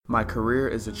My career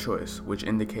is a choice, which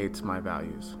indicates my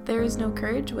values. There is no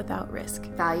courage without risk.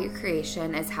 Value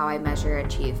creation is how I measure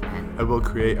achievement. I will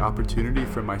create opportunity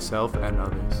for myself and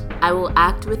others. I will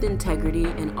act with integrity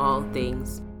in all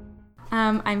things.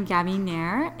 I'm Gabby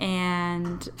Nair,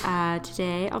 and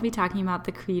today I'll be talking about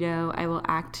the credo, I will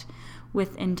act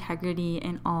with integrity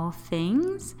in all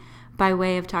things, by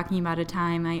way of talking about a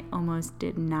time I almost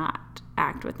did not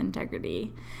act with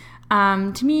integrity.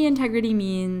 To me, integrity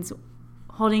means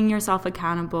holding yourself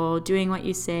accountable, doing what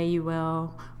you say you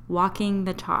will, walking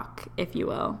the talk, if you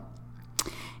will.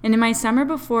 And in my summer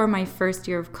before my first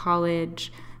year of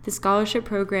college, the scholarship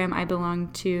program I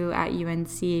belonged to at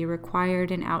UNC required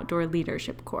an outdoor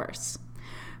leadership course.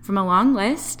 From a long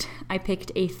list, I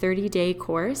picked a 30-day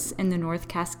course in the North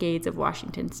Cascades of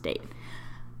Washington State.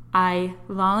 I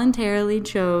voluntarily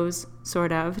chose,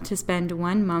 to spend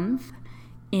 1 month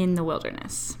in the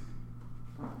wilderness.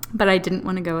 But I didn't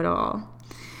want to go at all.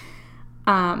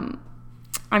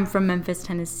 I'm from Memphis,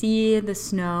 Tennessee. The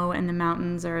snow and the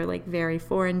mountains are very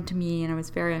foreign to me, and I was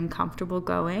very uncomfortable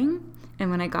going.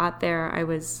 And when I got there, I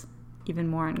was even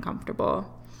more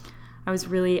uncomfortable. I was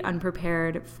really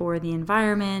unprepared for the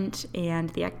environment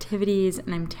and the activities,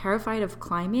 and I'm terrified of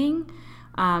climbing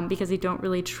because I don't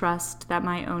really trust that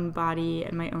my own body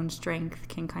and my own strength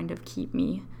can kind of keep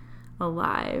me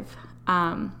alive.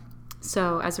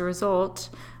 So as a result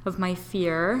of my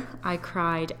fear, I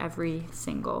cried every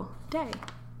single day.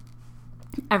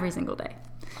 Every single day.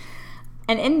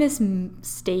 And in this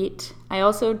state, I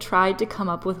also tried to come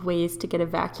up with ways to get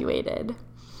evacuated.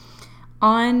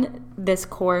 On this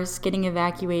course, getting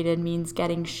evacuated means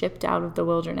getting shipped out of the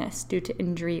wilderness due to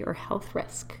injury or health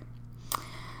risk.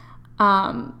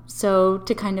 So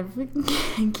to kind of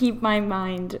keep my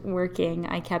mind working,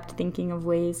 I kept thinking of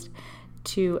ways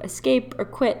to escape or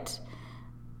quit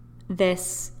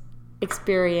this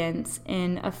experience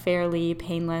in a fairly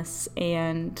painless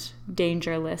and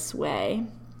dangerous way.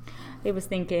 I was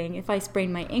thinking, if I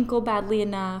sprain my ankle badly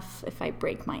enough, if I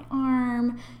break my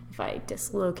arm, if I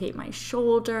dislocate my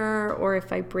shoulder, or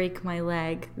if I break my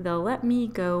leg, they'll let me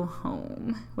go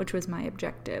home, which was my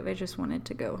objective. I just wanted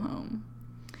to go home.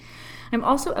 I'm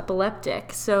also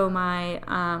epileptic, so my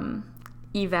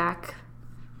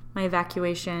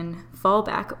evacuation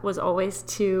fallback was always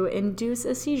to induce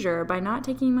a seizure by not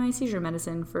taking my seizure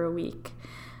medicine for a week.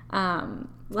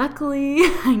 Luckily,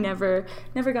 I never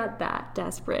got that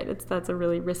desperate. That's a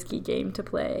really risky game to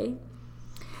play.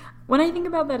 When I think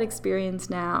about that experience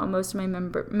now, most of my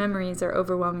memories are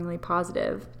overwhelmingly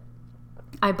positive.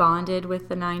 I bonded with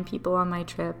the 9 people on my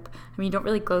trip. You don't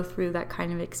really go through that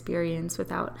kind of experience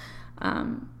without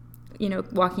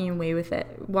walking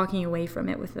away from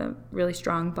it with a really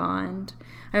strong bond.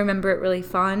 I remember it really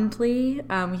fondly.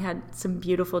 We had some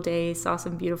beautiful days, saw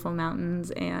some beautiful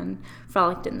mountains, and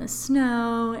frolicked in the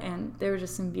snow, and there were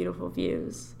just some beautiful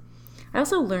views. I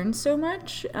also learned so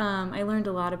much. I learned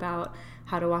a lot about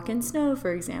how to walk in snow,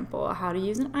 for example, how to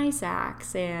use an ice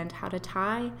axe, and how to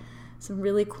tie some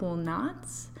really cool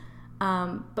knots.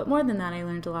 But more than that, I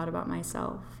learned a lot about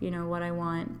myself, what I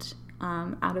want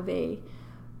out of a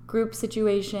group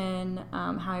situation,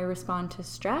 how I respond to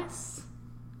stress,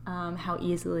 how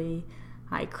easily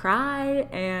I cry,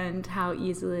 and how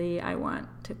easily I want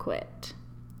to quit,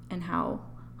 and how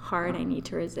hard I need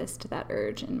to resist that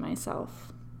urge in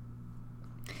myself.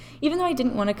 Even though I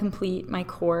didn't want to complete my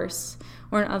course,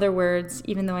 or in other words,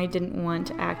 even though I didn't want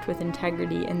to act with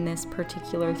integrity in this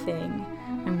particular thing,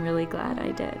 I'm really glad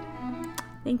I did.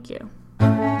 Thank you.